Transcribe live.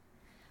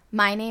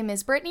My name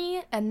is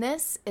Brittany, and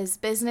this is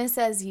Business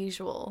as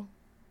Usual.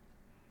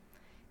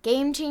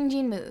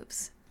 Game-changing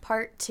moves,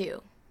 Part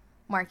 2,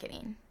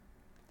 Marketing.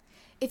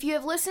 If you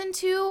have listened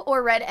to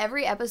or read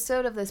every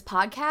episode of this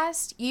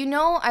podcast, you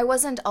know I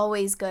wasn't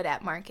always good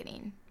at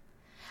marketing.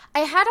 I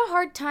had a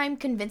hard time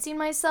convincing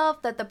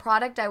myself that the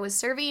product I was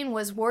serving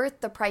was worth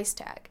the price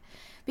tag.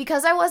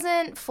 Because I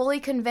wasn't fully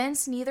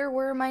convinced, neither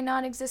were my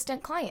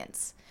non-existent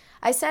clients.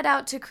 I set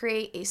out to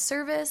create a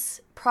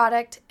service,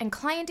 product, and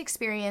client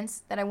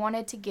experience that I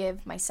wanted to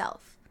give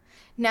myself.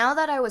 Now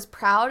that I was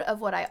proud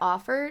of what I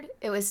offered,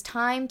 it was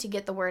time to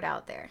get the word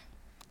out there.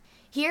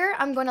 Here,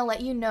 I'm going to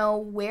let you know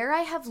where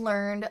I have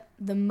learned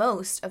the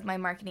most of my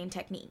marketing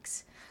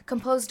techniques,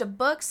 composed of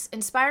books,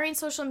 inspiring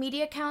social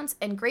media accounts,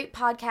 and great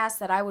podcasts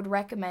that I would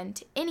recommend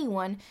to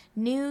anyone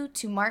new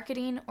to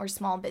marketing or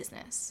small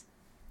business.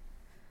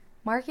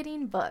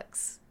 Marketing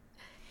books.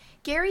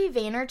 Gary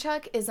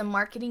Vaynerchuk is a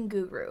marketing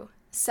guru,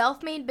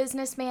 self-made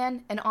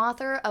businessman, and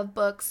author of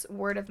books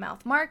Word of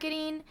Mouth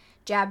Marketing,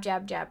 Jab,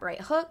 Jab, Jab,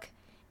 Right Hook,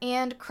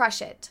 and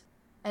Crush It,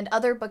 and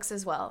other books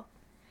as well.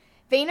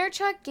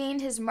 Vaynerchuk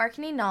gained his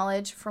marketing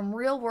knowledge from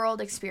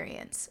real-world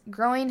experience,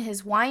 growing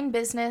his wine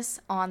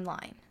business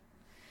online.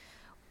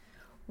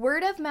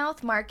 Word of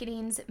mouth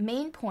marketing's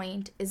main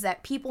point is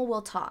that people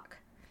will talk.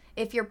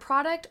 If your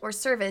product or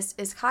service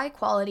is high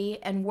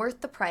quality and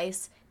worth the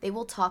price, they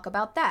will talk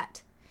about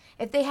that.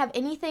 If they have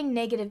anything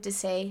negative to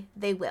say,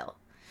 they will.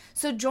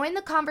 So join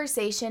the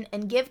conversation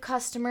and give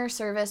customer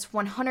service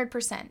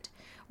 100%.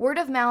 Word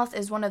of mouth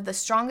is one of the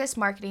strongest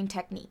marketing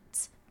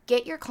techniques.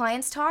 Get your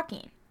clients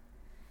talking.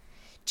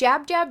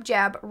 Jab, Jab,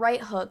 Jab,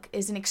 Right Hook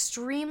is an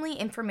extremely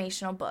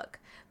informational book,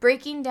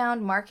 breaking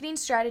down marketing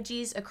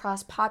strategies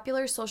across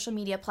popular social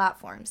media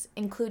platforms,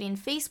 including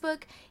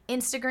Facebook,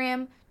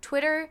 Instagram,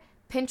 Twitter,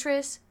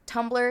 Pinterest,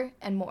 Tumblr,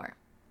 and more.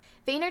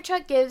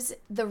 Vaynerchuk gives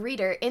the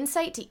reader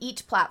insight to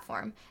each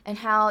platform and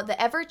how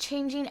the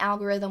ever-changing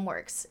algorithm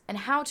works and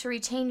how to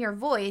retain your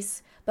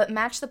voice but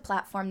match the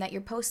platform that you're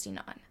posting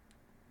on.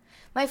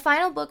 My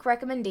final book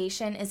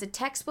recommendation is a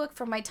textbook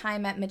from my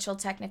time at Mitchell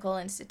Technical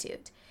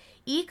Institute,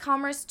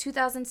 E-Commerce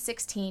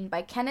 2016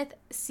 by Kenneth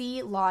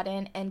C.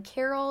 Lawton and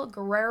Carol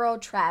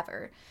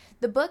Guerrero-Traver.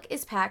 The book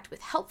is packed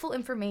with helpful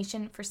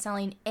information for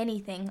selling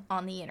anything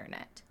on the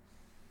internet.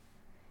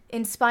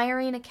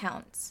 Inspiring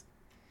accounts.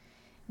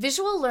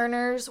 Visual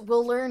learners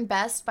will learn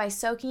best by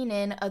soaking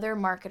in other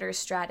marketers'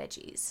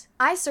 strategies.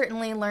 I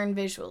certainly learn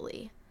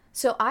visually,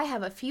 so I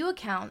have a few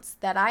accounts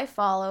that I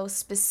follow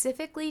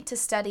specifically to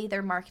study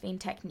their marketing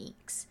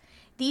techniques.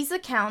 These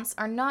accounts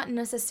are not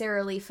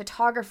necessarily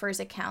photographers'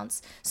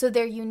 accounts, so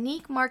their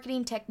unique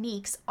marketing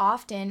techniques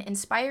often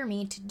inspire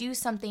me to do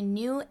something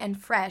new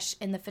and fresh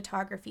in the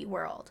photography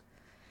world.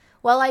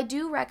 While I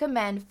do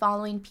recommend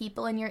following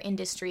people in your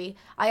industry,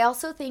 I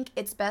also think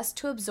it's best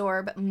to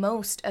absorb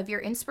most of your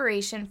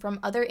inspiration from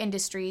other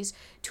industries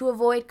to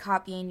avoid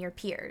copying your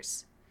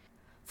peers.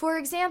 For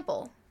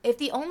example, if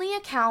the only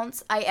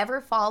accounts I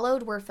ever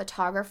followed were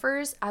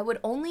photographers, I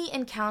would only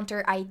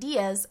encounter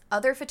ideas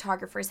other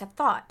photographers have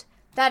thought.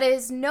 That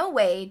is no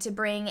way to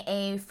bring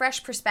a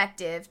fresh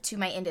perspective to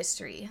my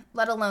industry,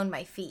 let alone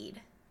my feed.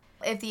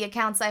 If the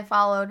accounts I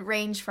followed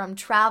range from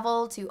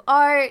travel to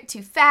art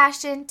to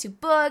fashion to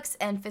books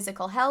and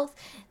physical health,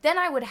 then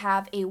I would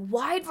have a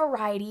wide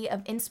variety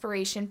of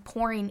inspiration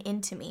pouring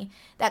into me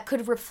that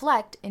could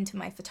reflect into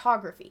my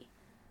photography.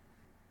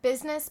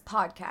 Business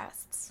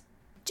podcasts.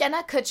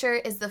 Jenna Kutcher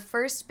is the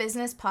first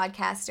business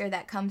podcaster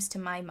that comes to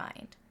my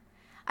mind.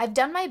 I've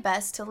done my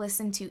best to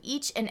listen to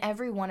each and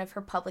every one of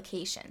her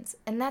publications,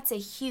 and that's a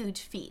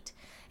huge feat,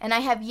 and I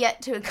have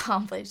yet to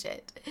accomplish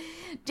it.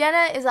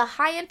 Jenna is a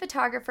high-end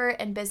photographer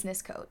and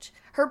business coach.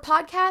 Her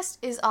podcast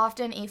is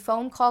often a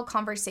phone call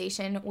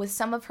conversation with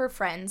some of her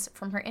friends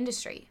from her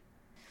industry.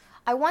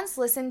 I once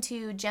listened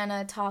to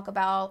Jenna talk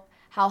about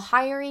how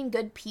hiring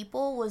good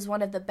people was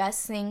one of the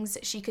best things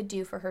she could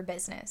do for her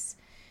business.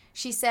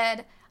 She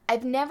said,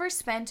 "I've never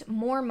spent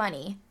more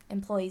money,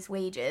 employees'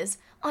 wages,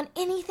 on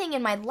anything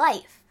in my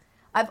life.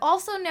 I've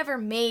also never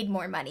made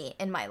more money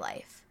in my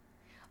life."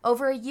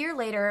 Over a year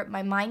later,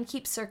 my mind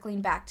keeps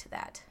circling back to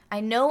that. I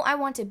know I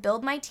want to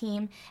build my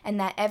team and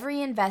that every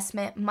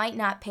investment might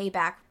not pay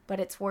back, but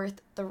it's worth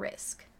the risk.